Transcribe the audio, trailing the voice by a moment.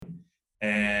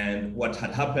And what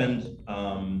had happened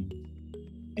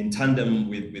in tandem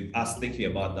with us thinking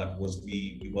about that was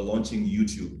we were launching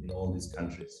YouTube in all these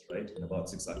countries, right? In about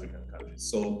 6 African countries.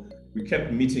 So we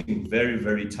kept meeting very,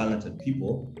 very talented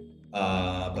people,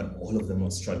 but all of them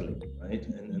were struggling, right?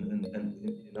 And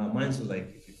in our minds were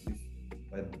like, if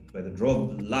by the draw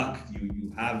of luck,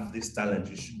 you have this talent,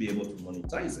 you should be able to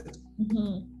monetize it.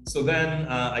 Mm-hmm. So then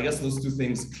I guess those two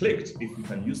things clicked. If we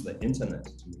can use the internet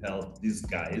to help these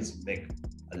guys make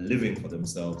a living for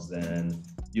themselves, then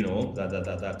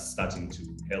that's starting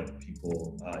to help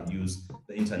people use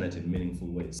the internet in meaningful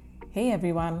ways. Hey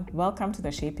everyone, welcome to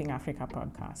the Shaping Africa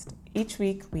podcast. Each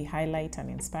week we highlight an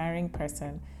inspiring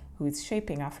person who is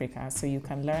shaping Africa so you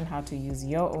can learn how to use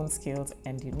your own skills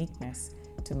and uniqueness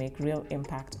to make real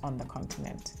impact on the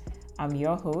continent. I'm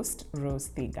your host, Rose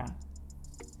Thiga.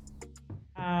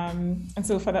 And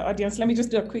so for the audience, let me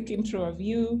just do a quick intro of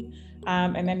you,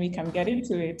 and then we can get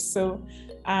into it. So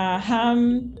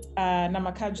Ham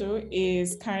Namakajo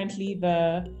is currently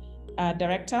the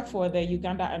director for the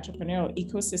Uganda Entrepreneurial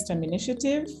Ecosystem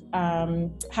Initiative.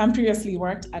 Ham previously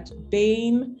worked at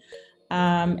Bain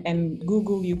and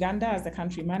Google Uganda as the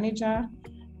country manager.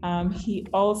 He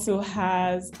also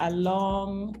has a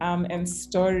long and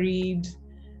storied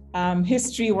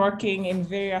history working in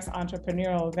various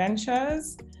entrepreneurial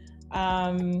ventures.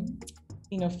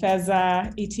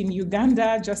 Feza, Eating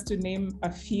Uganda, just to name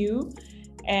a few.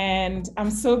 And I'm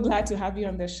so glad to have you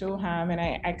on the show, Ham, and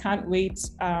I can't wait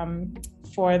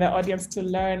for the audience to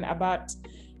learn about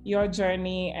your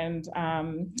journey and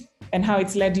how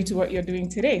it's led you to what you're doing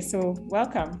today. So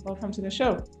welcome to the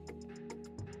show.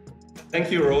 Thank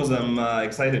you, Rose. I'm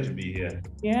excited to be here.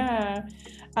 Yeah.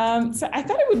 So I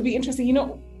thought it would be interesting,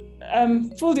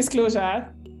 full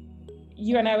disclosure,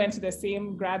 you and I went to the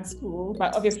same grad school,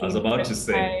 but obviously— I was about to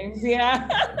say. Yeah.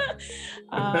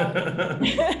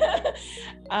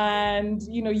 And,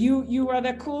 you were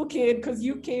the cool kid because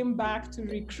you came back to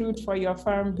recruit for your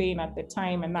firm, Bain, at the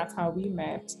time, and that's how we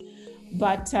met.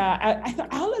 But I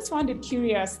always found it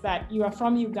curious that you are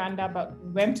from Uganda, but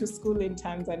went to school in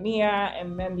Tanzania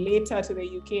and then later to the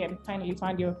UK and finally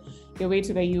found your way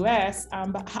to the US.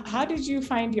 But how did you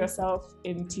find yourself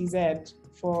in TZ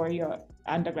for your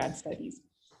undergrad studies?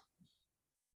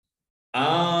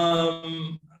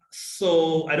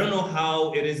 So I don't know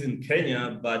how it is in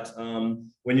Kenya, but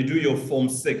when you do your Form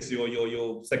 6,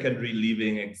 your secondary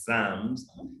leaving exams,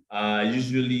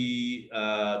 usually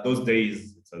those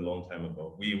days, a long time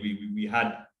ago, we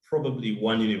had probably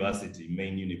one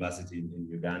main university in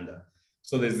Uganda.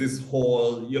 So there's this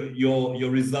whole, your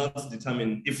results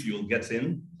determine if you'll get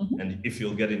in and if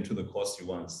you'll get into the course you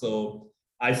want. So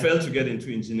I failed to get into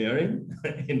engineering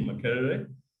in Makerere.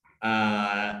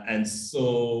 And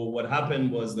so what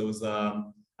happened was there was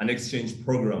an exchange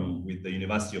program with the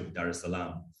University of Dar es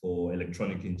Salaam for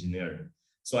electronic engineering.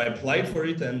 So I applied for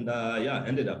it and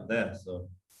ended up there. So.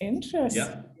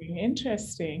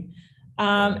 Interesting.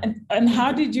 And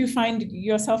how did you find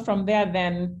yourself from there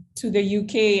then to the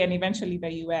UK and eventually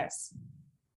the US?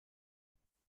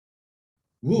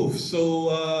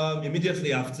 So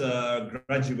immediately after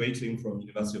graduating from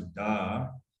University of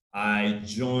Dar, I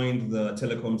joined the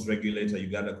telecoms regulator,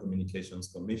 Uganda Communications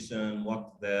Commission,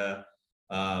 worked there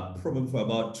probably for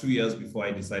about 2 years before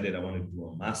I decided I wanted to do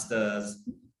a master's.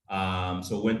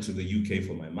 So went to the UK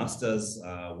for my master's,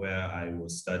 where I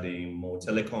was studying more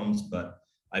telecoms, but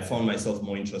I found myself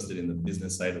more interested in the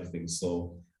business side of things.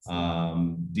 So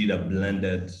did a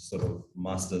blended sort of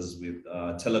master's with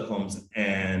telecoms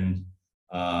and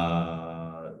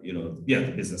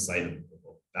the business side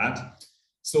of that.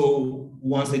 So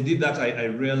once I did that, I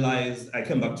realized, I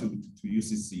came back to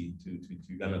UCC, to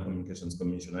Uganda Communications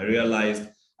Commission. I realized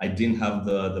I didn't have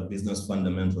the business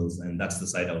fundamentals, and that's the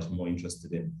side I was more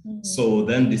interested in. Mm-hmm. So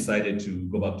then decided to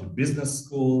go back to business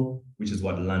school, which is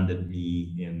what landed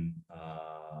me in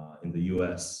the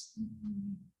US.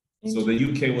 Mm-hmm. So the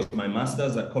UK was my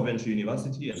master's at Coventry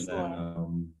University, and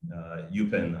then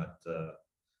UPenn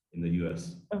in the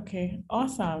US. Okay,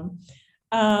 awesome.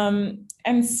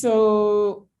 And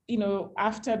so,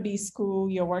 after B school,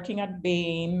 you're working at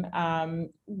Bain.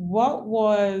 What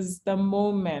was the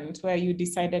moment where you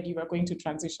decided you were going to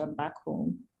transition back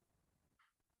home?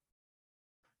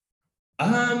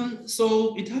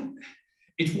 So there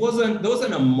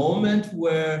wasn't a moment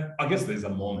where, I guess there's a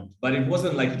moment, but it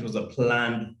wasn't like it was a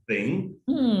planned thing.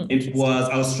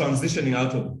 I was transitioning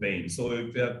out of Bain. So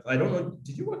I don't know,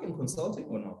 did you work in consulting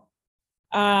or not?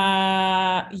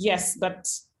 Yes, but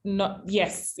not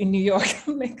in New York.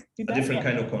 A different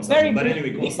kind of consulting. But anyway,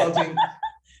 consulting.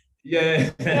 Yeah.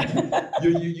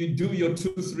 you do your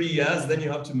 2-3 years, then you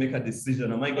have to make a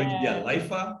decision. Am I going to be a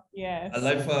lifer? Yes. A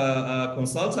lifer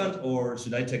consultant, or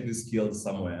should I take these skills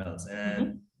somewhere else?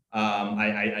 And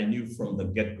I knew from the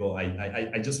get-go,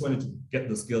 I just wanted to get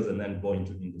the skills and then go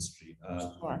into industry.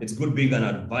 Sure. It's good being an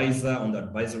advisor on the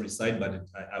advisory side, but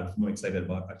I was more excited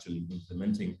about actually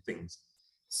implementing things.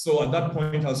 So at that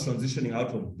point, I was transitioning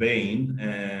out of Bain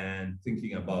and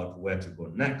thinking about where to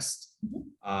go next.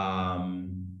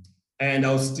 And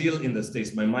I was still in the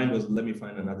States. My mind was, let me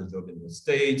find another job in the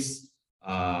States.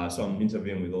 So I'm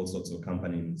interviewing with all sorts of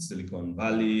companies in Silicon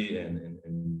Valley and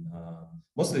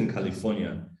mostly in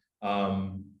California.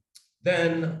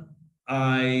 Then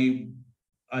I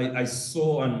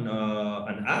saw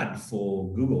an ad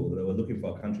for Google. They were looking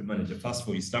for a country manager, first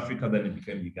for East Africa, then it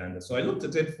became Uganda. So I looked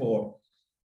at it for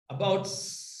about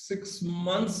 6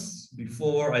 months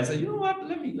before I said, you know what,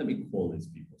 let me call these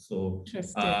people. So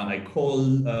I call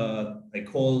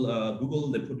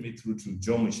Google. They put me through to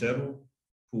Joe Mucheru,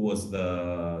 who was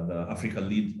the Africa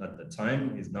lead at the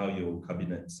time. He's now your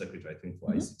cabinet secretary, I think,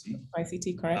 for ICT.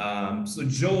 ICT, correct. So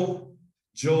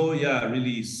Joe, yeah,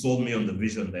 really sold me on the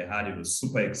vision they had. It was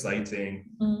super exciting.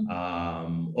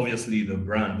 Obviously, the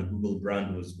Google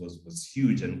brand was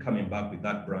huge, and coming back with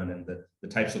that brand and the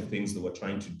types of things that we're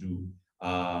trying to do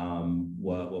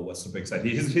were super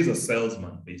exciting. He's a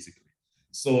salesman, basically.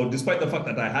 So despite the fact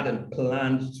that I hadn't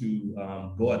planned to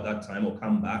go at that time or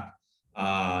come back,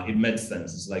 it made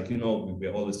sense. It's like,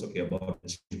 we're always talking about what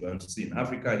you're going to see in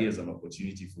Africa. Here's an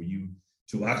opportunity for you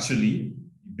to actually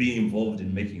be involved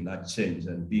in making that change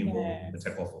and be involved in the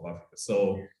takeoff of Africa.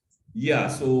 So yeah,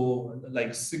 so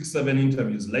like 6-7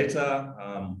 interviews later,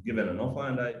 given an offer,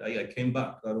 and I came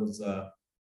back. That was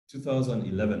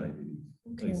 2011, I believe.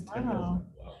 Okay, So wow.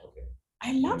 Okay.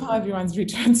 I love how everyone's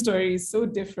return story is so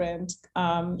different.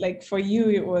 Like for you,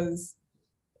 it was,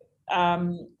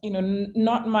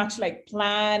 not much like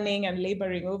planning and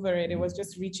laboring over it. It was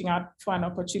just reaching out for an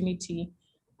opportunity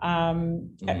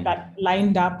that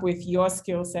lined up with your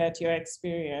skill set, your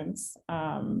experience.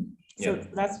 So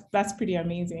that's pretty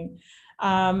amazing.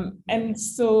 And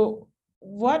so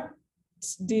what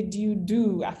did you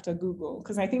do after Google?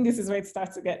 Because I think this is where it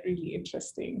starts to get really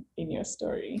interesting in your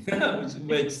story.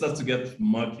 Where it starts to get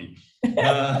murky.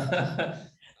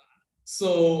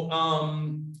 So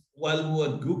while we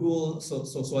were at Google, so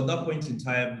at that point in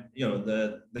time,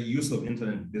 the use of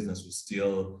internet business was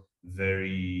still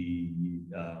very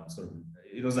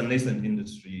it was a nascent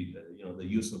industry. The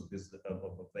use of the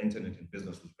internet in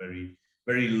business was very,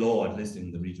 very low, at least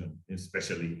in the region,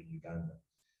 especially in Uganda.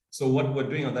 So what we're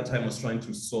doing at that time was trying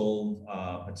to solve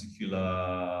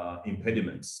particular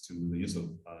impediments to the use of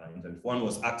internet. One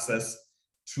was access,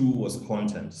 two was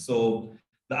content. So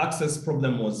the access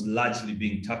problem was largely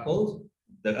being tackled.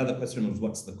 The other question was,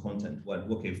 what's the content? Well,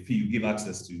 okay, if you give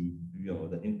access to,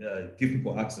 give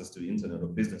people access to the internet or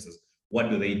businesses, what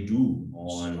do they do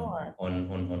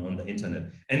on the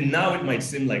internet? And now it might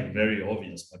seem like very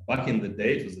obvious, but back in the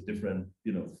day, it was a different,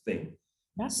 thing.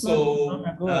 That's so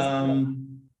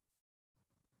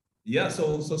yeah,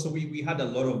 so we had a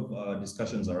lot of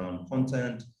discussions around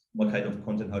content. What kind of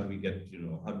content? How do we get,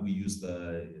 how do we use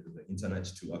the internet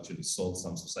to actually solve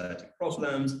some society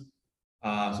problems?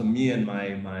 So me and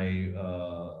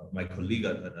my colleague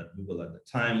at Google at the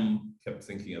time kept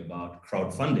thinking about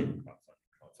crowdfunding,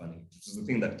 which is the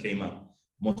thing that came up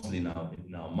mostly now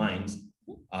in our minds.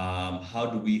 How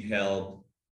do we help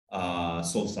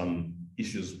solve some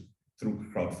issues through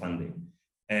crowdfunding?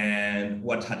 And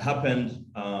what had happened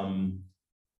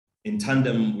in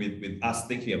tandem with us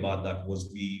thinking about that was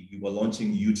we were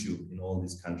launching YouTube in all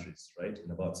these countries, right?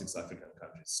 In about 6 African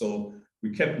countries. So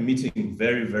we kept meeting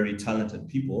very, very talented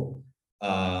people,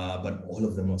 but all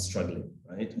of them were struggling,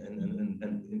 right? And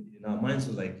in our minds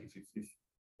was like, if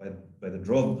by the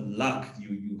draw of luck,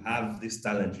 you have this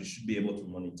talent, you should be able to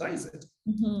monetize it.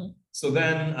 So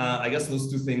then I guess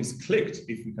those two things clicked.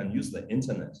 If we can use the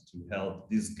internet to help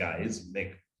these guys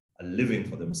make a living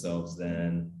for themselves,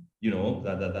 then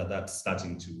that's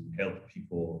starting to help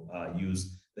people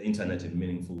use the internet in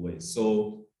meaningful ways.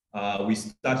 So we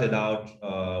started out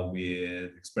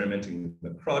with experimenting with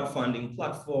the crowdfunding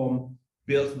platform,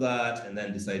 built that, and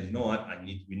then decided, you know what,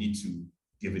 we need to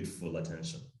give it full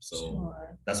attention. So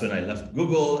that's when I left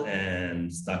Google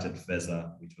and started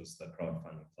Feza, which was the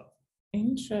crowdfunding platform.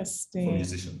 Interesting. For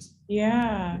musicians.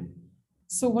 Yeah.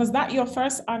 So was that your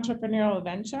first entrepreneurial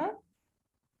venture?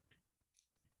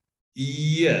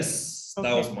 Yes,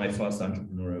 that was my first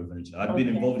entrepreneurial venture. I'd been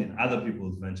involved in other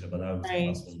people's venture, but that was the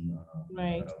first one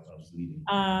that I was leading.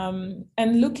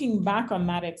 And looking back on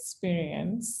that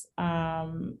experience,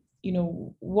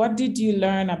 what did you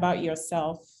learn about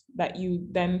yourself that you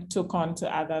then took on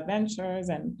to other ventures,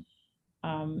 and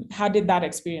how did that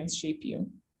experience shape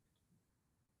you?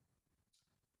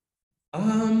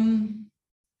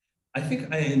 I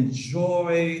think I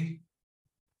enjoy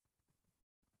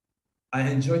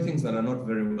things that are not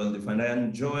very well defined. I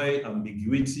enjoy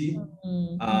ambiguity.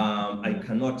 I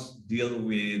cannot deal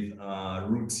with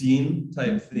routine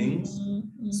type things.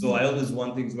 So I always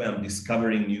want things where I'm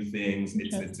discovering new things.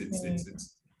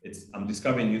 I'm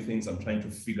discovering new things. I'm trying to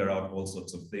figure out all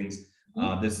sorts of things.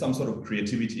 There's some sort of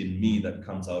creativity in me that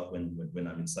comes out when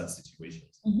I'm in such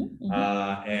situations.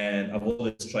 And I've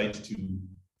always tried to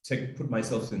put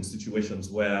myself in situations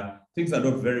where things are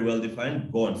not very well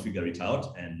defined, go and figure it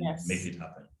out and make it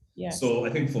happen. So I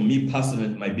think for me personally,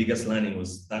 my biggest learning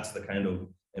was that's the kind of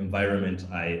environment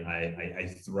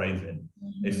I thrive in.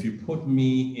 If you put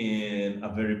me in a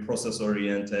very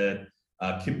process-oriented,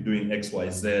 keep doing X, Y,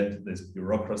 Z, there's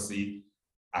bureaucracy,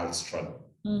 I'll struggle,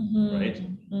 right?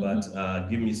 But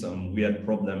give me some weird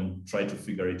problem, try to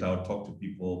figure it out, talk to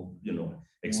people,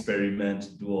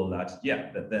 experiment, do all that.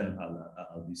 Yeah, but then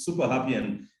I'll be super happy,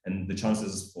 and the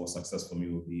chances for success for me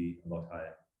will be a lot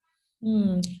higher.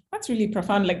 That's really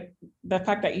profound. Like the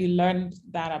fact that you learned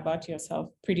that about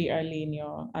yourself pretty early in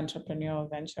your entrepreneurial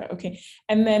venture. Okay.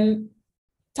 And then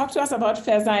talk to us about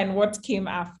Feza and what came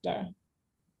after.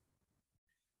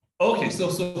 Okay, so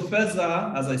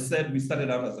Feza, as I said, we started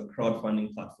out as a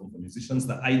crowdfunding platform for musicians.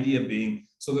 The idea being,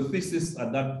 so the thesis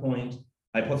at that point,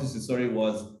 hypothesis,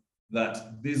 was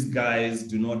that these guys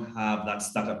do not have that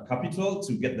startup capital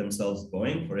to get themselves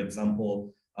going. For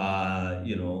example,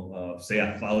 say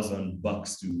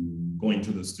 $1,000 to go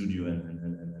into the studio and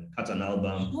cut an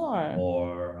album,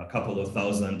 or a couple of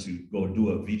thousand to go do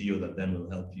a video that then will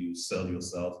help you sell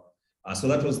yourself. So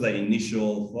that was the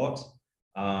initial thought.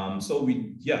 So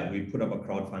we put up a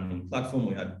crowdfunding platform.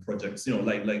 We had projects,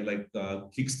 like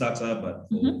Kickstarter, but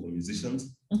for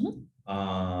musicians.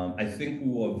 I think we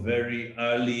were very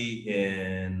early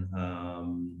in,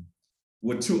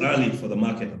 we're too early for the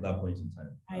market at that point in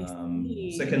time.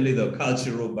 Secondly, the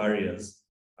cultural barriers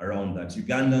around that.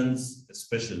 Ugandans,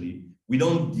 especially, we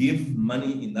don't give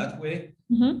money in that way.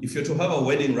 If you're to have a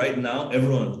wedding right now,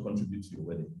 everyone will contribute to your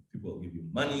wedding. People will give you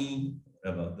money,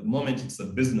 whatever. The moment it's a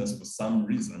business, for some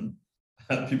reason,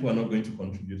 people are not going to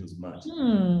contribute as much.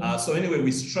 So anyway,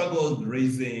 we struggled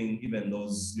raising even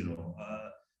those,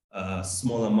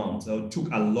 small amounts. So it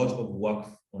took a lot of work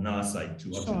on our side to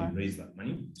actually raise that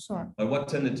money. But what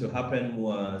tended to happen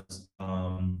was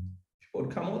people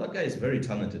would come, oh, that guy is very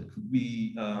talented. Could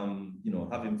we,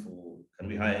 can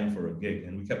we hire him for a gig?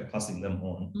 And we kept passing them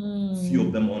on, a few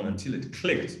of them on, until it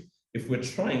clicked. If we're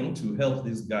trying to help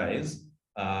these guys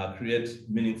create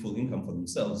meaningful income for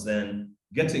themselves, then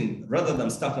rather than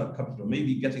startup capital,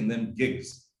 maybe getting them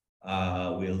gigs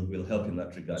will help in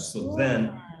that regard. So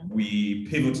then we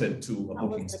pivoted to a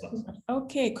bookings platform.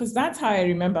 Okay, because that's how I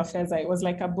remember Feza. It was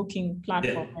like a booking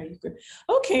platform where you could.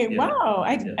 Okay, wow.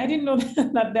 I didn't know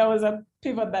that there was a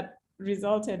pivot that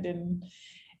resulted in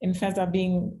Feza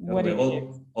being what it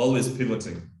is. Always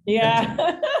pivoting.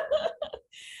 Yeah.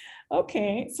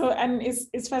 Okay. So, and is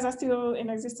Feza still in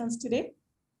existence today?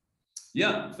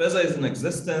 Yeah, Feza is in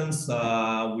existence.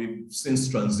 We've since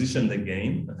transitioned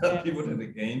again, pivoted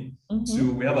again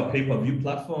to, we have a pay-per-view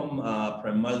platform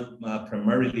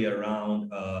primarily around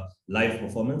live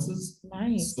performances.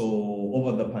 Nice. So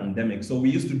over the pandemic, so we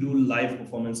used to do live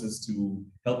performances to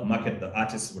help market the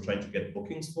artists we're trying to get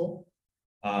bookings for.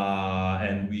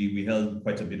 And we held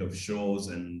quite a bit of shows,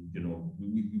 and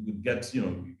we would get,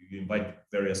 you invite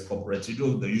various corporates, you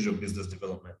do the usual business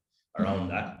development around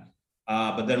that.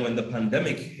 But then when the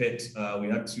pandemic hit, we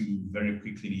had to very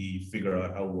quickly figure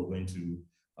out how we're going to,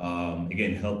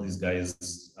 again, help these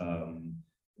guys,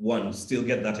 one, still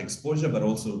get that exposure, but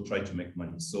also try to make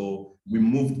money. So we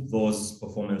moved those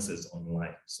performances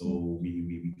online. So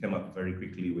we came up very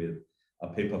quickly with a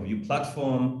pay-per-view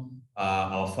platform.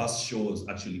 Our first show was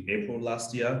actually April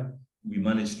last year. We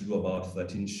managed to do about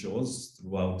 13 shows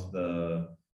throughout the,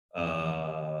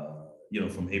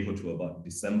 from April to about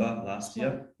December last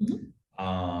year.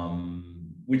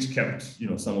 Which kept,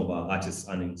 some of our artists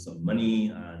earning some money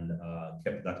and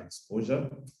kept that exposure.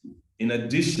 In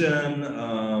addition,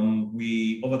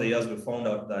 over the years, we found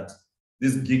out that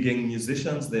these gigging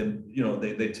musicians,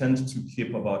 they tend to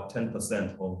keep about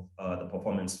 10% of the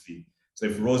performance fee. So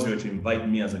if Rose were to invite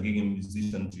me as a gigging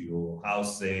musician to your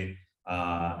house, say,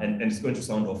 and it's going to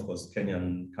sound, of course,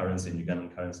 Kenyan currency and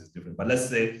Ugandan currency is different, but let's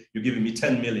say you're giving me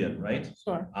 10 million, right?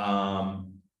 Sure.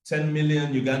 10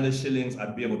 million Uganda shillings,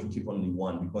 I'd be able to keep only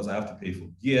one because I have to pay for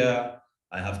gear,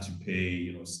 I have to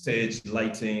pay, stage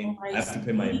lighting. Oh, I I have to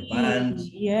pay my see. band.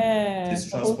 Yes,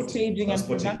 Is the whole staging and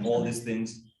transporting all production. these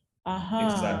things. Uh-huh.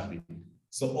 Exactly.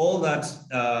 So all that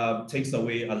takes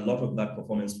away a lot of that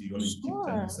performance fee. You only keep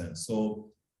 10%. So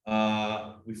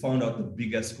we found out the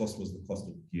biggest cost was the cost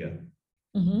of gear.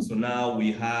 So now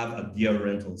we have a gear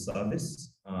rental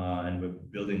service, and we're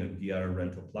building a gear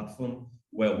rental platform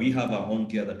where we have our own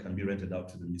gear that can be rented out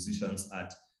to the musicians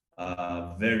at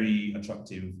very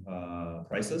attractive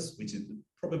prices, which is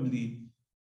probably,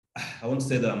 I won't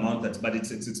say the amount but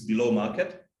it's below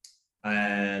market.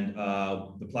 And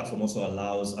the platform also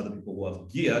allows other people who have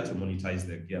gear to monetize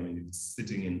their gear. I mean, if it's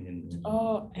sitting in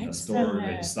a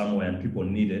storage somewhere and people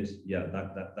need it, yeah,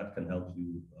 that can help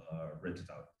you rent it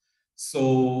out.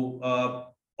 So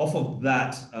off of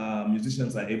that,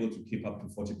 musicians are able to keep up to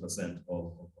 40%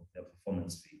 of their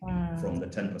performance fee from the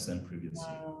 10%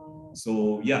 previously.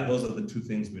 So yeah, those are the two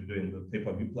things we're doing, the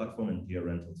pay-per-view platform and gear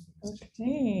rentals.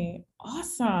 Okay,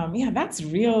 awesome. Yeah, that's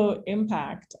real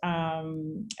impact.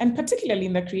 And particularly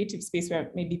in the creative space where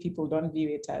maybe people don't view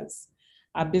it as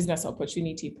a business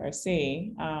opportunity per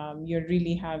se, you're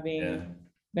really having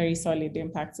very solid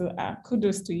impact. So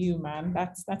kudos to you, man.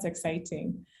 That's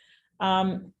exciting.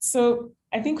 So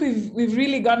I think we've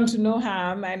really gotten to know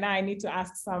Ham, and now I need to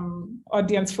ask some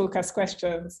audience-focused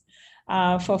questions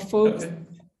for folks.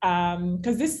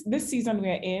 Because this season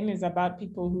we're in is about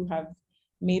people who have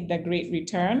made the great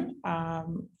return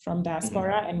from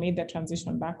diaspora and made the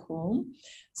transition back home.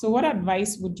 So what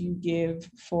advice would you give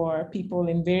for people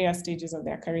in various stages of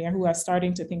their career who are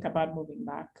starting to think about moving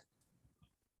back?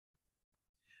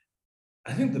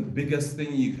 I think the biggest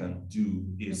thing you can do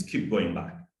is keep going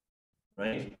back,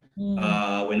 right?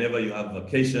 Whenever you have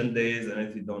vacation days and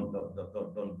anything, don't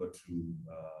go to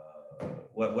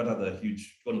what are the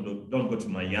huge, don't go to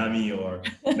Miami or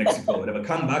Mexico, whatever.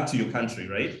 Come back to your country,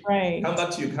 right? Right. Come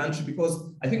back to your country,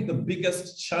 because I think the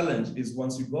biggest challenge is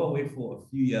once you go away for a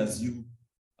few years,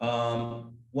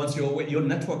 once you're away, your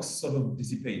networks sort of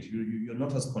dissipate. You're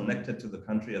not as connected to the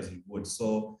country as you would.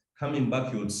 So coming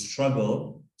back, you would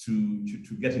struggle to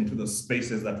get into the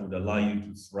spaces that would allow you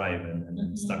to thrive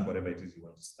and start whatever it is you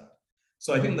want to start.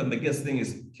 So I think the biggest thing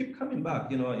is keep coming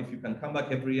back. If you can come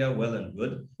back every year, well and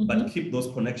good, but keep those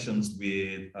connections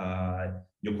with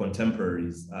your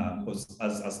contemporaries, because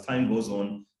as time goes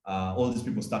on, all these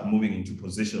people start moving into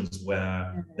positions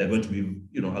where they're going to be,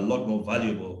 a lot more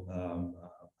valuable,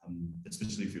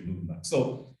 especially if you're moving back.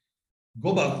 So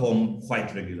go back home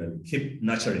quite regularly. Keep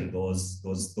nurturing those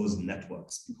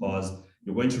networks, because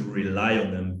you're going to rely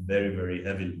on them very, very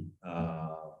heavily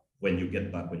when you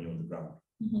get back, when you're on the ground.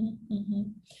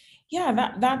 Yeah,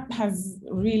 that has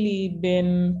really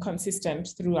been consistent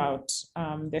throughout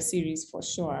the series for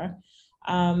sure.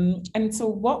 And so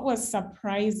what was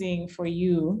surprising for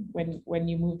you when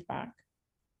you moved back?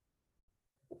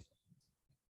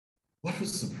 What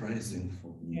was surprising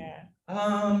for me? Yeah.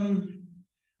 I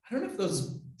don't know if there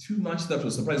was too much that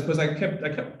was surprising, because I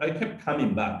kept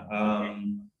coming back.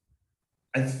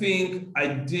 I think I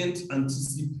didn't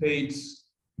anticipate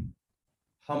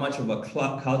how much of a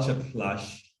culture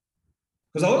clash,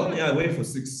 because I was only away for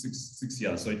six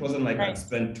years, so it wasn't like I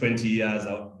spent 20 years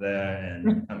out there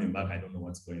and coming back, I don't know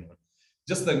what's going on.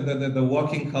 Just the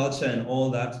working culture and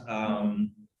all that,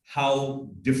 how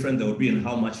different they would be and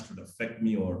how much it would affect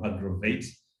me or aggravate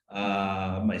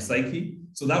my psyche.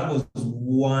 So that was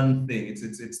one thing.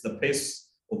 It's the pace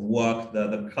of work,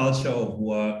 the culture of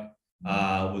work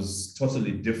was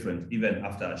totally different even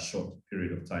after a short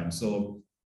period of time. So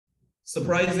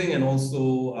surprising, and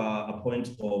also a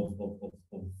point of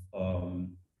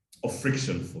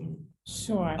friction for me.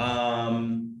 Sure.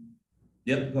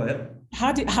 Yep, go ahead.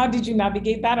 How did you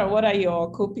navigate that, or what are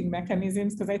your coping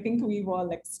mechanisms? Because I think we've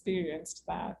all experienced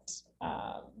that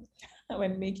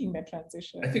when making the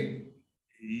transition. I think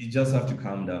you just have to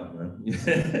calm down, man.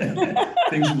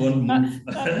 Things won't move.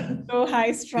 So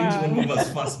high strung. Things won't move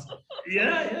as fast.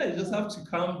 Yeah, you just have to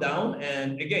calm down.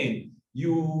 And again,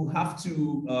 you have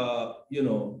to,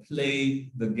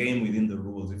 play the game within the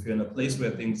rules. If you're in a place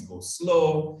where things go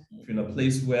slow, if you're in a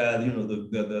place where,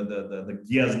 the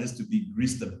gears needs to be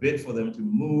greased a bit for them to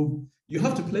move, you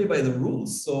have to play by the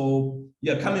rules. So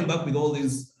yeah, coming back with all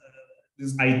this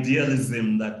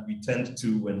idealism that we tend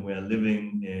to when we're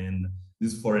living in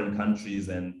these foreign countries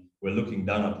and we're looking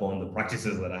down upon the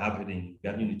practices that are happening,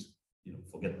 you need to,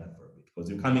 forget that for a bit, because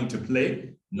you're coming to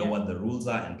play, know what the rules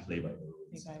are, and play by the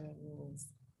rules. Play by the rules.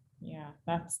 Yeah,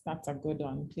 that's a good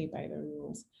one. Play by the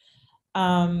rules.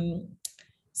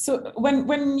 So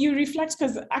when you reflect,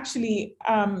 because actually,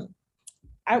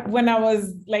 when I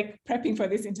was like prepping for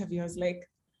this interview, I was like,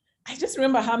 I just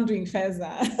remember Ham doing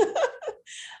Feza.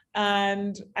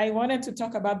 And I wanted to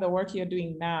talk about the work you're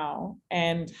doing now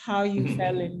and how you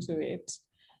fell into it,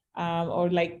 or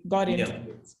like got into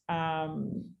it,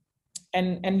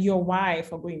 and your why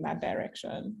for going that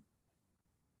direction.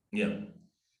 Yeah.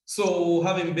 So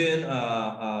having been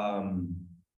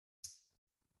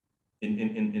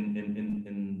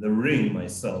in the ring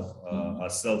myself,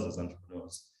 ourselves as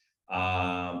entrepreneurs,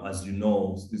 as you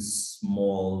know, these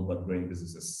small but growing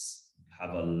businesses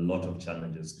have a lot of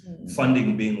challenges.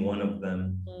 Funding being one of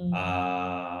them,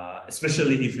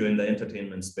 especially if you're in the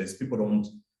entertainment space. People don't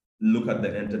look at the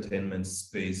entertainment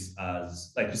space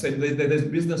as, like you said, there's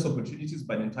business opportunities,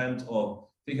 but in terms of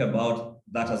think about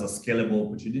that as a scalable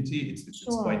opportunity, it's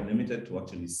quite limited to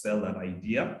actually sell that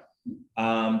idea.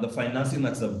 The financing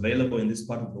that's available in this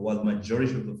part of the world,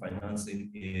 majority of the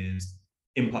financing is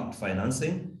impact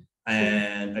financing.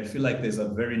 And I feel like there's a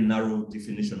very narrow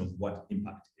definition of what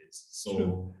impact is.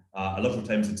 So a lot of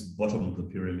times it's bottom of the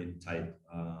pyramid type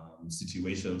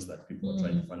situations that people are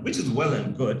trying to fund, which is well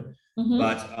and good.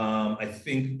 But I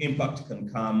think impact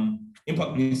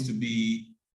needs to be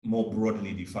more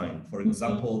broadly defined. For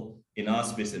example, in our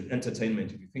space in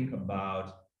entertainment, if you think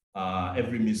about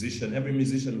every musician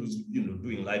who's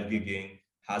doing live gigging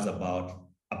has about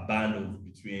a band of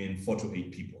between 4 to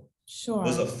 8 people. Sure.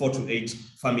 Those are 4 to 8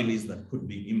 families that could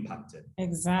be impacted.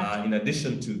 Exactly. In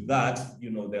addition to that,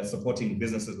 they're supporting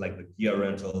businesses like the gear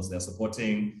rentals. They're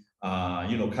supporting,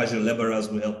 casual laborers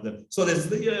who help them. So there's,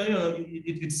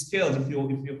 it scales.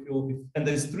 And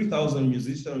there's 3,000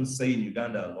 musicians, say in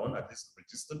Uganda alone, at least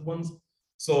registered ones.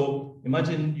 So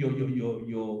imagine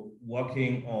you're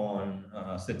working on,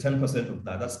 say 10% of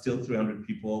that. That's still 300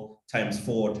 people times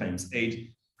 4 times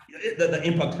 8. The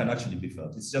impact can actually be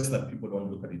felt. It's just that people don't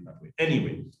look at it that way.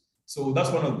 Anyway, so that's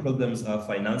one of the problems,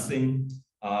 financing.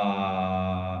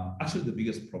 Actually, the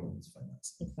biggest problem is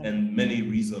financing. And many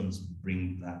reasons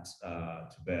bring that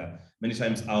to bear. Many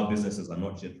times our businesses are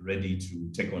not yet ready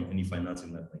to take on any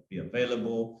financing that might be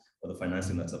available, or the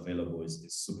financing that's available is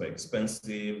super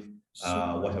expensive.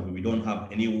 We don't have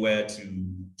anywhere to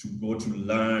go to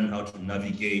learn how to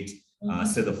navigate,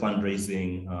 say the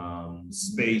fundraising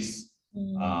space.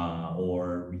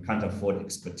 Or we can't afford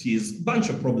expertise, bunch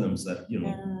of problems that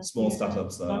small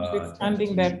startups are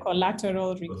notwithstanding their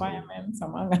collateral requirements,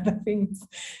 among other things.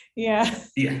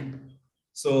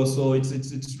 So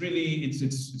it's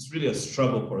really a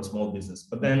struggle for a small business.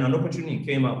 But then an opportunity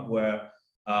came up where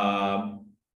I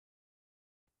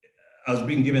was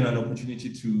being given an opportunity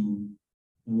to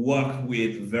work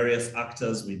with various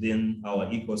actors within our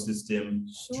ecosystem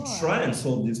to try and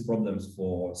solve these problems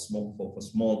for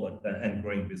small and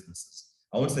growing businesses.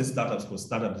 I won't say startups, because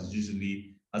startups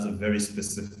usually has a very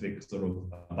specific sort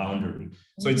of boundary.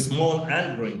 So it's small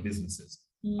and growing businesses.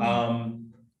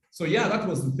 So that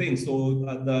was the thing. So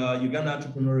the Uganda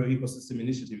Entrepreneurial Ecosystem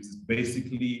Initiative is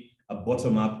basically a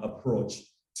bottom-up approach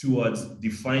towards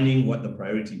defining what the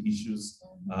priority issues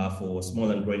for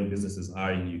small and growing businesses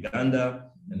are in Uganda,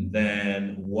 and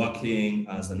then working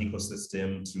as an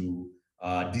ecosystem to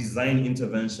design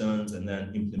interventions and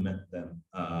then implement them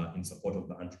in support of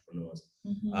the entrepreneurs.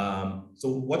 So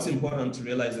what's important to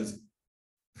realize is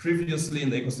previously in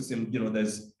the ecosystem,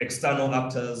 there's external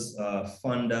actors,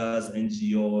 funders,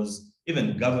 NGOs,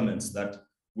 even governments that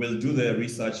will do their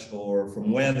research, or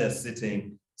from where they're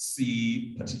sitting,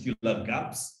 see particular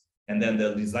gaps, and then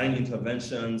they'll design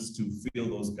interventions to fill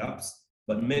those gaps.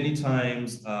 But many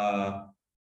times,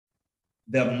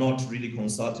 they have not really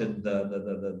consulted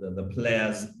the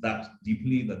players that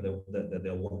deeply that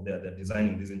they're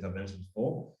designing these interventions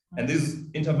for. And these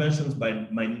interventions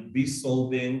might be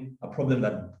solving a problem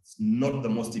that's not the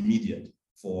most immediate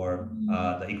for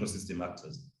the ecosystem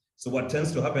actors. So what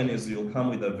tends to happen is you'll come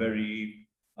with a very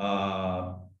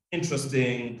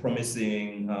interesting,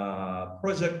 promising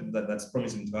project that's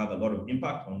promising to have a lot of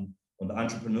impact on the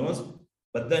entrepreneurs.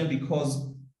 But then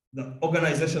because the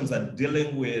organizations are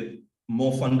dealing with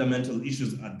more fundamental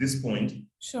issues at this point,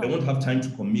 they won't have time to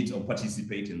commit or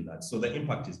participate in that. So the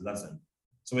impact is lessened.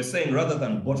 So we're saying rather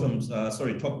than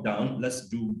top down, let's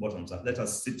do bottoms up. Let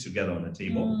us sit together on a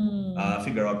table,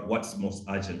 figure out what's most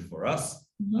urgent for us,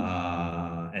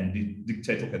 and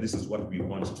dictate, okay, this is what we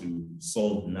want to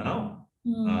solve now,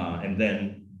 and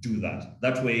then do that.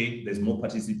 That way there's more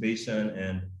participation,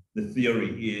 and the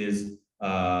theory is,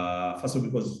 first of all,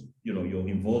 because you're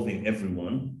involving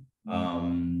everyone,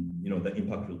 the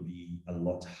impact will be a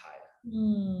lot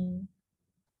higher.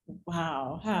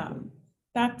 Wow.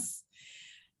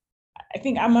 I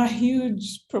think I'm a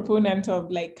huge proponent of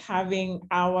like having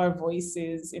our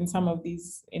voices in some of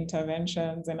these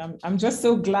interventions. And I'm just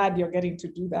so glad you're getting to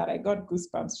do that. I got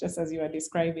goosebumps just as you were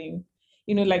describing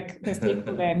like the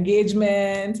stakeholder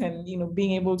engagement and,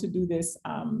 being able to do this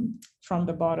from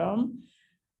the bottom.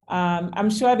 I'm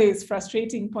sure there's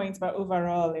frustrating points, but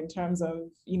overall, in terms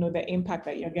of, the impact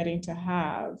that you're getting to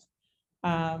have,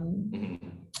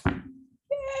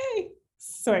 yay,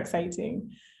 so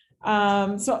exciting.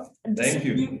 Thank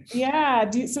you.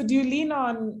 Do you lean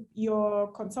on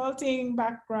your consulting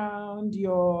background,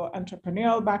 your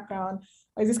entrepreneurial background,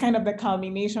 or is this kind of the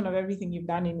culmination of everything you've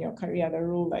done in your career, the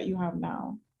role that you have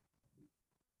now?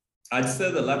 I'd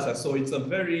say the latter. So it's a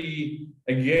very,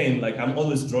 again, like I'm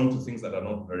always drawn to things that are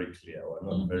not very clear or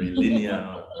not very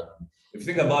linear. If you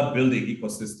think about building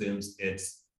ecosystems,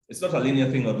 it's not a linear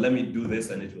thing of let me do this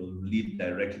and it will lead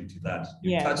directly to that.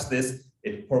 You touch this,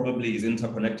 it probably is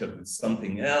interconnected with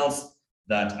something else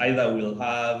that either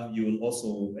you will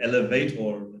also elevate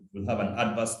or will have an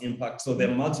adverse impact. So there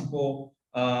are multiple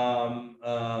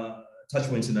touch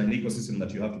points in an ecosystem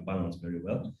that you have to balance very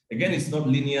well. Again, it's not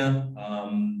linear.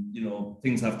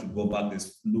 Things have to go back.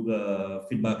 There's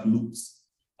feedback loops.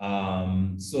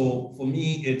 So for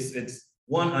me, it's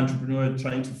one entrepreneur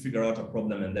trying to figure out a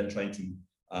problem and then trying to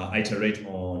iterate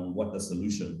on what the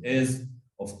solution is.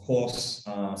 Of course,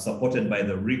 supported by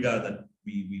the rigor that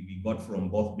we got from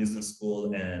both business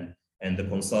school and the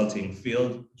consulting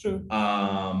field. True.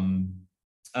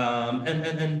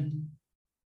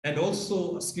 And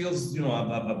also skills,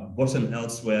 I've gotten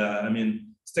elsewhere. I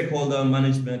mean, stakeholder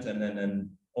management and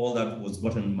all that was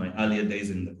gotten in my earlier days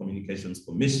in the Communications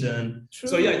Commission. True.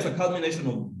 So yeah, it's a culmination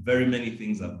of very many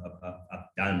things I've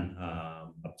done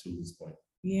up to this point.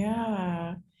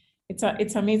 Yeah,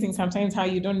 it's amazing sometimes how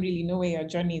you don't really know where your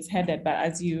journey is headed, but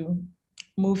as you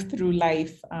move through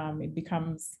life, it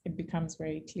becomes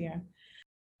very clear.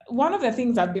 One of the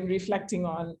things I've been reflecting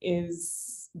on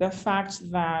is the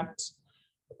fact that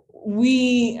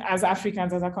we as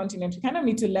Africans, as a continent, we kind of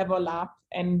need to level up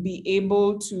and be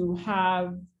able to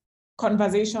have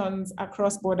conversations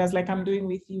across borders like I'm doing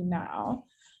with you now,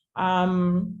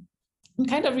 and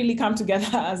kind of really come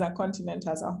together as a continent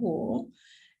as a whole.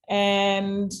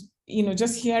 And,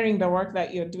 just hearing the work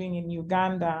that you're doing in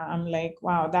Uganda, I'm like,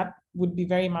 wow, that would be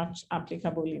very much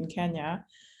applicable in Kenya.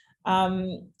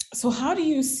 So how do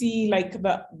you see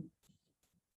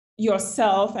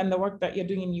yourself and the work that you're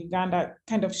doing in Uganda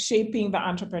kind of shaping the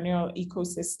entrepreneurial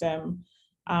ecosystem?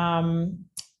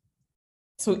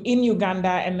 So in Uganda,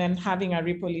 and then having a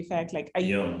ripple effect, like, are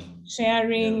you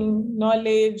sharing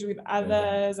knowledge with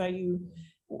others?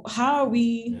 How are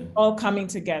we all coming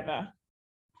together?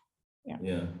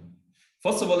 Yeah.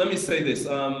 First of all, let me say this.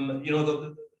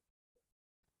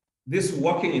 This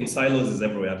working in silos is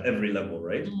everywhere at every level,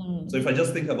 right? So if I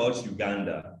just think about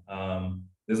Uganda,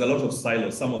 there's a lot of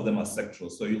silos. Some of them are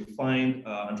sectoral. So you'll find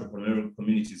entrepreneurial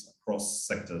communities across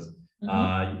sectors.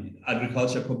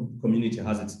 Agriculture community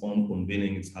has its own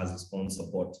convening, it has its own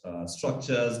support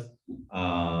structures,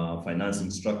 financing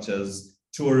structures,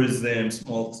 tourism,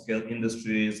 small scale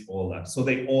industries, all that. So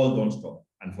they all don't talk,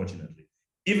 unfortunately.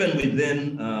 Even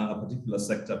within a particular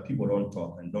sector, people don't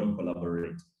talk and don't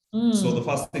collaborate. So the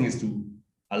first thing is to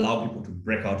allow people to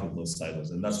break out of those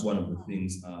silos. And that's one of the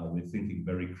things we're thinking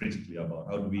very critically about.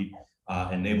 How do we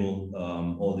enable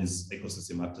all these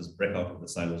ecosystem actors break out of the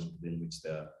silos within which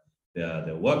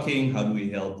they're working? How do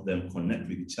we help them connect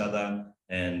with each other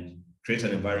and create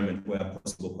an environment where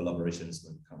possible collaboration is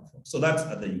going to come from? So that's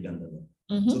at the Uganda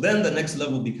level. So then the next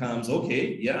level becomes,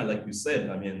 okay, yeah, like you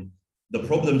said, I mean, the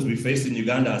problems we face in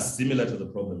Uganda are similar to the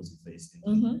problems we face in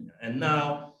Kenya. And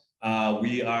now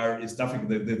East Africa,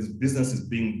 the business is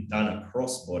being done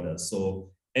across borders. So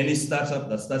any startup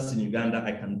that starts in Uganda,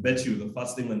 I can bet you the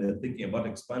first thing when they're thinking about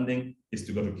expanding is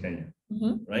to go to Kenya,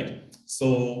 right?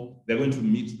 So they're going to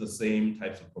meet the same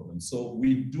types of problems. So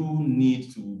we do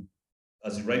need to,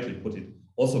 as you rightly put it,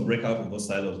 also break out of those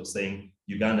silos of saying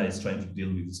Uganda is trying to deal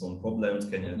with its own problems,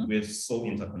 Kenya, we're so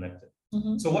interconnected.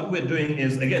 So what we're doing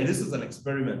is, again, this is an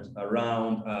experiment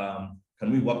around, can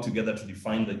we work together to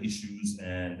define the issues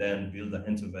and then build the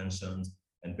interventions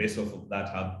and based off of that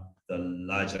have the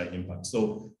larger impact.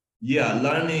 So yeah,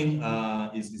 learning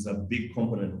is a big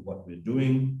component of what we're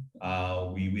doing.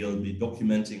 We will be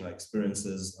documenting our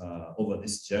experiences over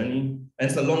this journey. And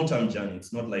it's a long-term journey.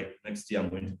 It's not like next year I'm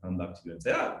going to come back to you and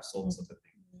say, solve such a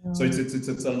thing. So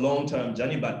it's a long-term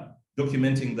journey, but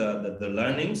documenting the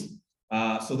learnings.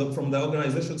 From the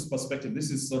organization's perspective,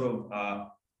 this is sort of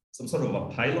some sort of a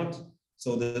pilot.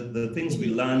 So the things we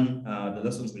learn, the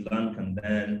lessons we learn can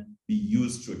then be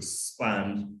used to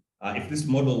expand. If this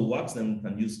model works, then we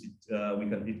can use it.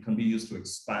 It can be used to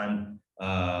expand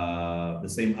the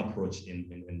same approach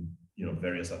in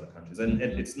various other countries. And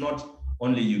it's not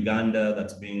only Uganda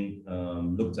that's being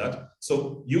looked at.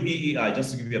 So UEEI,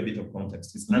 just to give you a bit of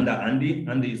context, is under ANDI.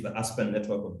 ANDI is the Aspen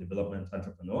Network of Development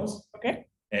Entrepreneurs. Okay.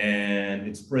 And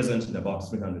it's present in about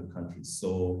 300 countries.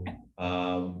 So,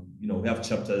 we have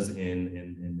chapters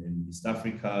in East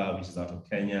Africa, which is out of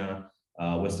Kenya,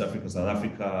 West Africa, South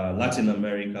Africa, Latin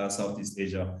America, Southeast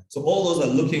Asia. So all those are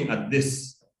looking at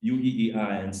this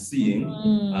UEEI and seeing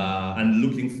and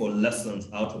looking for lessons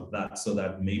out of that, so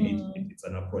that maybe it's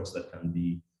an approach that can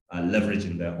be leveraged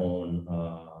in their own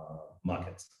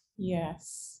markets.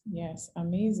 Yes,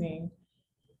 amazing.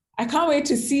 I can't wait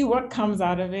to see what comes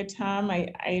out of it, Ham.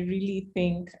 I really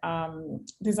think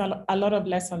there's a lot of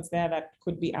lessons there that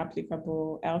could be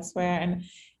applicable elsewhere. And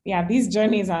yeah, these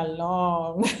journeys are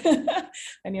long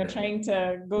and you're trying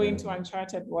to go into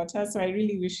uncharted waters. So I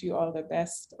really wish you all the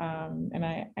best. And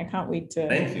I can't wait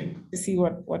to see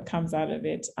what comes out of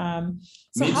it.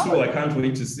 Me too, I can't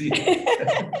wait to see.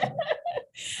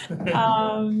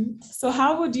 So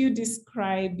how would you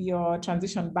describe your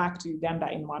transition back to Uganda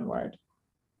in one word?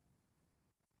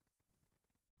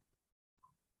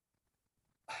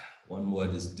 One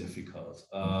word is difficult.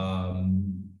 I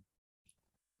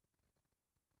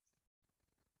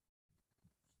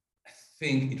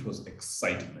think it was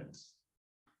excitement.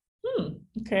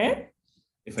 Okay.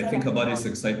 If I think about this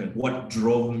excitement, what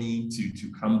drove me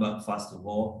to come back, first of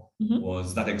all,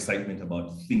 was that excitement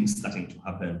about things starting to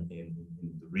happen in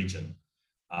the region.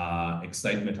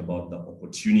 Excitement about the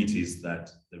opportunities that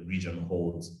the region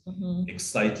holds.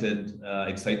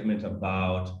 Excitement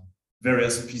about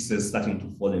various pieces starting to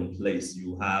fall in place.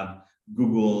 You have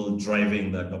Google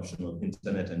driving the adoption of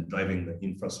internet and driving the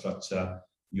infrastructure.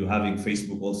 You're having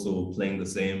Facebook also playing the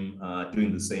same,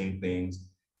 doing the same things.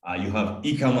 You have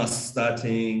e-commerce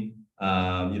starting,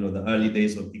 the early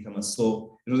days of e-commerce.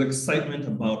 So it was excitement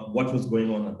about what was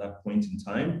going on at that point in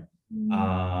time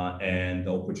and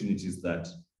the opportunities that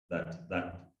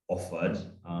offered.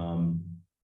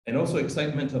 And also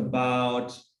excitement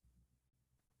about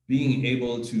being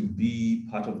able to be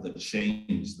part of the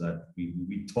change that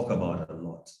we talk about a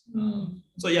lot.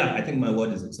 So yeah, I think my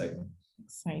word is excitement.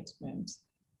 Excitement.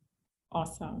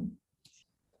 Awesome.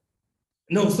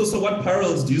 No, so what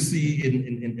parallels do you see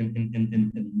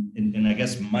in I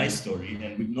guess my story?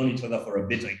 And we've known each other for a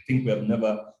bit. I think we have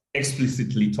never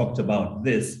explicitly talked about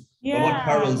this. Yeah. But what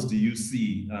parallels do you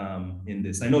see in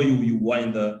this? I know you were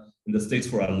in the States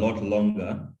for a lot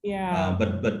longer. Yeah.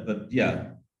 But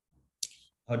yeah.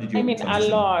 How did you a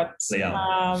lot. Play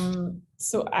out?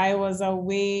 So I was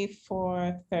away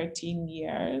for 13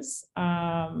 years.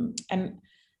 And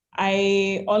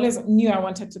I always knew I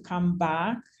wanted to come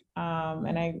back.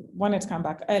 And I wanted to come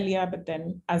back earlier, but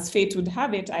then as fate would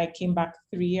have it, I came back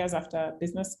 3 years after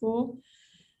business school.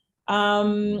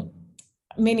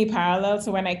 Many parallels.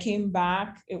 So when I came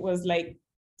back, it was like,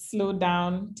 slow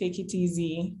down, take it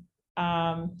easy.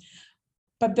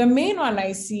 But the main one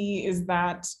I see is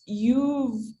that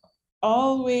you've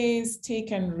always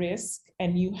taken risk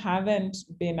and you haven't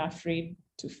been afraid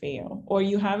to fail, or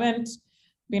you haven't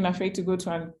been afraid to go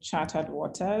to uncharted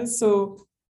waters. So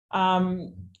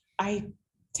I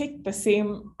take the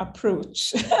same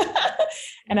approach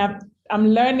and I'm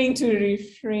learning to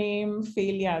reframe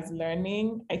failure as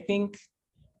learning. I think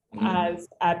as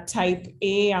a type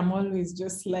A, I'm always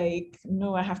just like,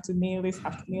 no, I have to nail this,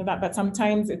 have to nail that. But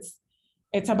sometimes it's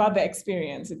about the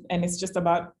experience and it's just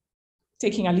about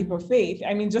taking a leap of faith.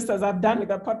 I mean, just as I've done with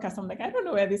the podcast, I'm like, I don't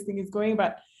know where this thing is going,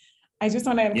 but I just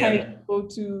want to encourage people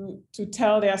to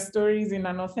tell their stories in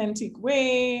an authentic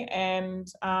way. And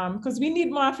because we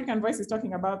need more African voices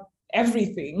talking about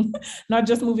everything, not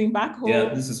just moving back home.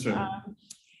 Yeah, this is true.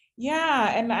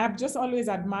 And I've just always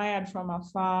admired from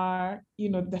afar,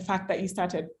 the fact that you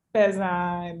started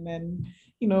Peza and then,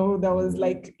 there was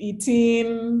like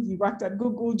eating, you worked at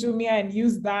Google, Jumia, and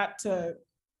used that to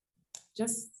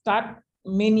just start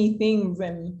many things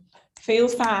and fail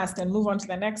fast and move on to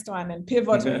the next one and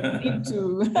pivot when you need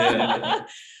to.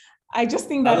 I just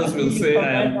think that's others will really say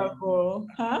commendable.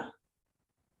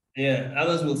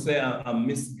 Others will say I'm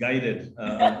misguided.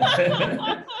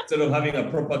 Instead of having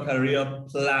a proper career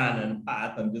plan and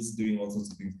path, I'm just doing all sorts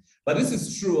of things. But this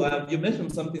is true. You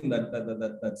mentioned something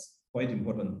that's quite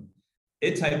important.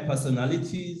 A-type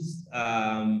personalities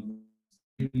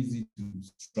easy to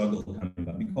struggle coming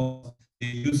back because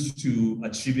you're used to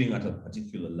achieving at a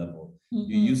particular level.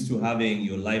 You're used to having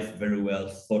your life very well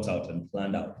thought out and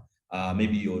planned out.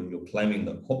 Maybe you're climbing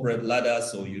the corporate ladder,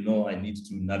 so I need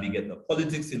to navigate the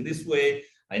politics in this way.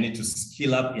 I need to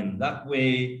skill up in that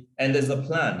way, and there's a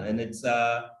plan. And it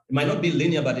might not be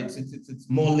linear, but it's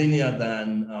more linear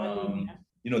than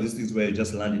these things where you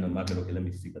just land in a market, okay, let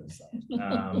me figure this out.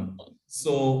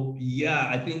 So yeah,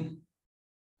 I think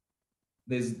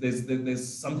there's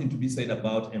something to be said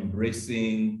about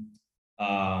embracing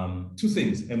two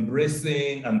things: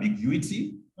 embracing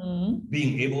ambiguity,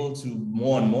 being able to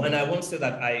more and more. And I won't say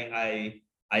that I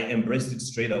embraced it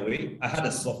straight away. I had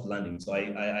a soft landing, so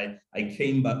I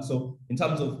came back. So in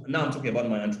terms of, now I'm talking about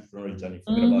my entrepreneurial journey,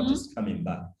 forget about just coming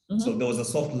back. So there was a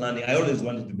soft landing. I always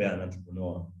wanted to be an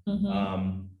entrepreneur,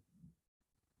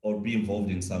 or be involved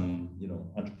in some,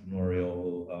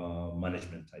 entrepreneurial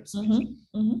management type space.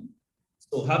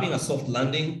 So having a soft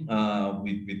landing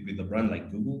with a brand like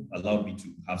Google allowed me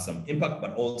to have some impact,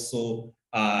 but also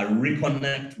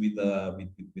reconnect with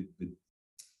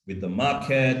the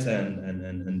market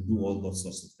and do all those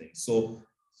sorts of things. So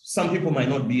some people might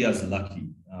not be as lucky,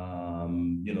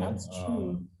 That's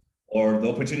true. or the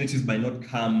opportunities might not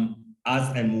come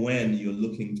as and when you're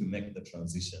looking to make the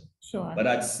transition. Sure. But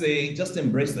I'd say just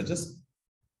embrace that. Just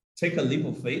take a leap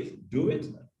of faith, do it.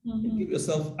 Give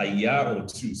yourself a year or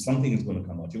two, something is going to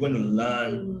come out. You're going to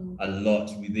learn a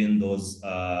lot within those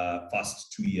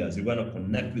first 2 years. You're going to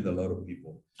connect with a lot of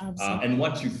people. And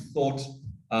what you thought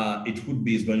it would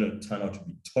be is going to turn out to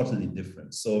be totally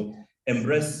different. So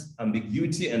embrace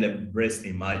ambiguity and embrace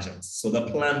emergence. So the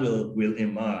plan will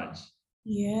emerge.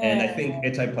 Yeah. And I think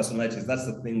A-type personalities, that's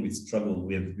the thing we struggle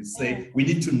with. We say we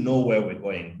need to know where we're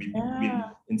going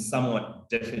in somewhat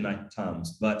definite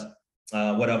terms. But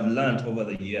what I've learned over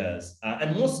the years,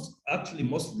 and most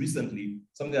recently,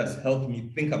 something that's helped me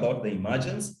think about the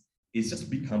emergence is just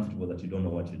be comfortable that you don't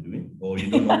know what you're doing, or you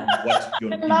don't know what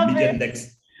your immediate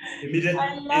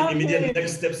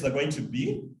next steps are going to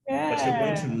be. But you're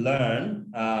going to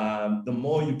learn. The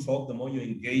more you talk, the more you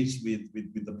engage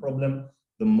with the problem,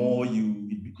 the more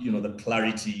the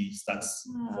clarity starts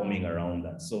forming around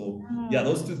that. So yeah,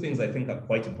 those two things I think are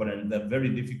quite important. They're very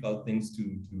difficult things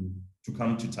to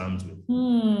come to terms with.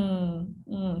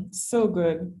 So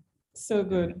good. So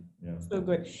good. Yeah. So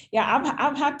good. Yeah,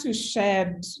 I've had to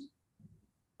shed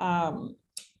a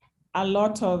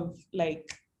lot of like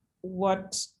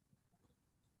what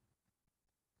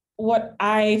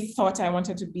I thought I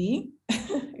wanted to be,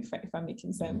 if I'm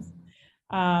making sense.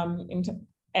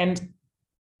 And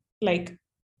like,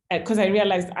 because I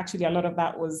realized actually a lot of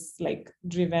that was like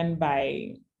driven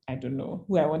by, I don't know,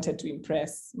 who I wanted to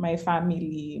impress, my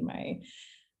family,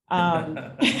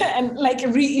 and like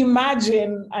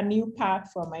reimagine a new path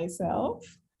for myself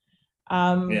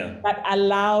that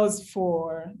allows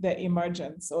for the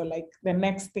emergence or like the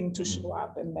next thing to show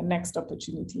up and the next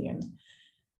opportunity. And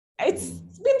it's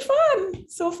been fun.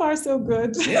 So far, so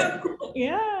good. Yeah.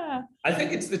 Yeah. I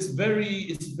think it's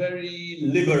very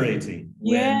liberating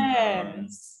when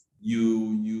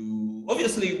you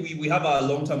obviously we have our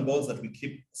long-term goals that we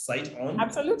keep sight on.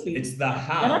 Absolutely. It's the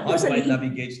how do I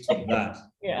navigate to that?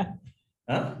 Yeah.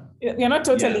 Huh? You're not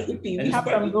totally hippie. We have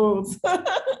some goals.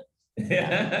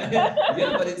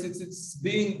 Yeah, but it's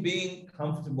being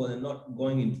comfortable and not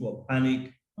going into a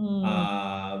panic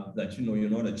that you're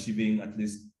not achieving at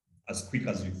least as quick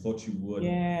as you thought you would.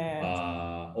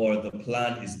 Or the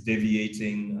plan is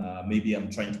deviating. Maybe I'm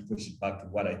trying to push it back to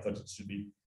what I thought it should be.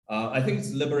 I think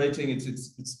it's liberating.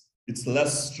 It's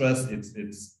less stress.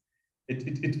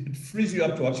 It frees you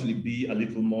up to actually be a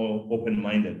little more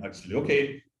open-minded. Actually,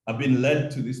 okay, I've been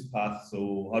led to this path,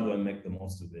 so how do I make the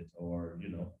most of it? Or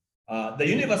the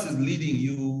universe is leading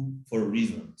you for a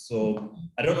reason. So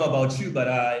I don't know about you, but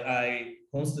I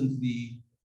constantly,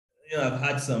 I've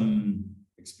had some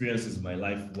experiences in my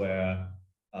life where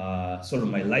sort of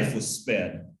my life was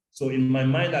spared. So in my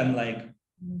mind, I'm like,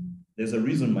 there's a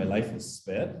reason my life was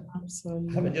spared. Absolutely.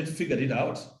 I haven't yet figured it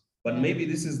out, but maybe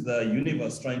this is the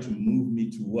universe trying to move me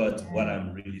towards what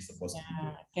I'm really supposed to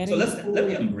do. So let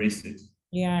me embrace it.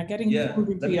 Yeah, let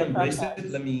me embrace it.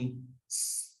 Let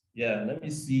me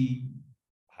see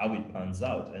how it pans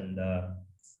out, and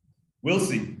we'll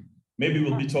see. Maybe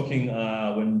we'll be talking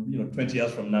when 20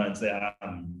 years from now and say,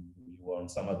 you were on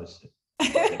some other shit,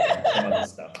 some other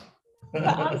stuff.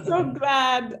 I'm so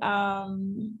glad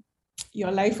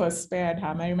your life was spared,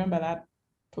 Ham. I remember that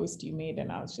post you made,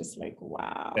 and I was just like,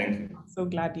 wow. Thank you. I'm so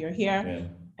glad you're here.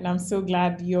 And I'm so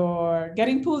glad you're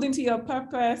getting pulled into your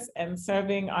purpose and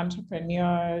serving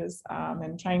entrepreneurs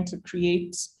and trying to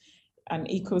create an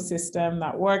ecosystem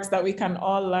that works, that we can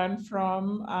all learn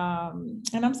from.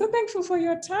 And I'm so thankful for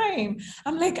your time.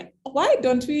 I'm like, why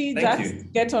don't we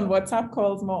get on WhatsApp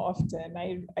calls more often?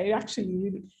 I actually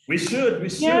really... We should. I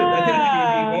think we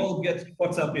all get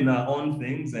caught up in our own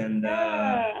things, and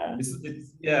we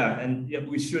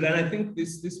should. And I think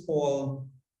this whole,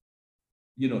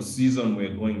 season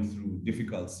we're going through,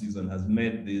 difficult season, has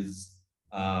made these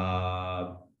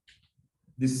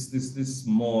this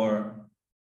more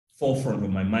forefront of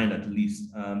my mind, at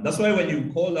least. That's why when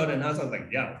you called out and asked, I was like,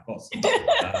 yeah, of course.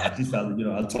 At least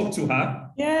I'll talk to her.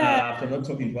 Yeah. After not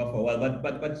talking to her for a while,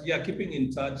 but yeah, keeping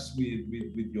in touch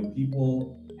with your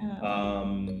people.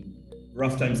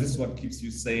 Rough times, this is what keeps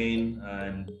you sane,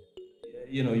 and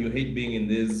you hate being in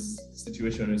this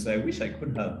situation. It's like, I wish I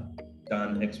could have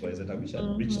done X, Y, Z. I wish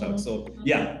I'd reached out. So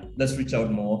yeah, let's reach out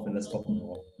more often. Let's talk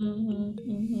more.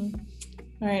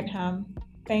 All right, Ham.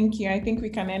 Thank you. I think we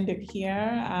can end it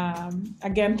here.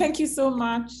 Again, thank you so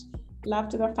much. Love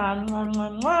to the family.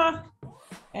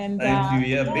 And thank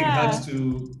you. Yeah, big hugs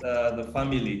to the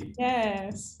family.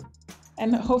 Yes.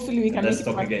 And hopefully we can meet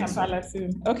you in Kampala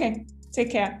soon. Okay.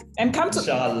 Take care. And come to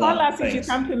call us if you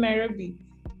come to Nairobi.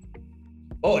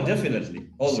 Oh, definitely.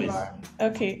 Always. Sure.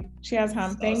 Okay. Cheers,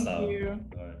 Ham. Thank you.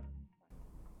 All right.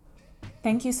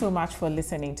 Thank you so much for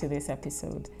listening to this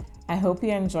episode. I hope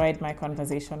you enjoyed my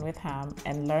conversation with Ham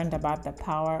and learned about the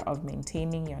power of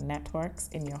maintaining your networks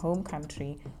in your home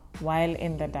country while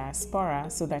in the diaspora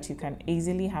so that you can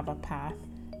easily have a path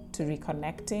to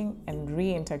reconnecting and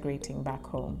reintegrating back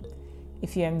home.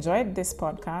 If you enjoyed this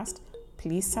podcast,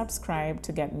 please subscribe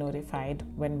to get notified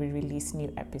when we release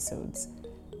new episodes.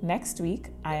 Next week,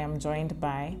 I am joined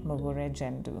by Mogure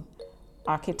Jendu,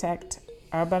 architect,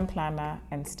 urban planner,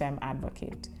 and STEM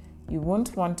advocate. You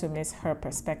won't want to miss her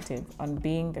perspective on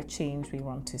being the change we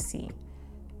want to see.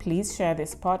 Please share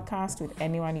this podcast with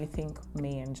anyone you think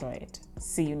may enjoy it.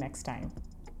 See you next time.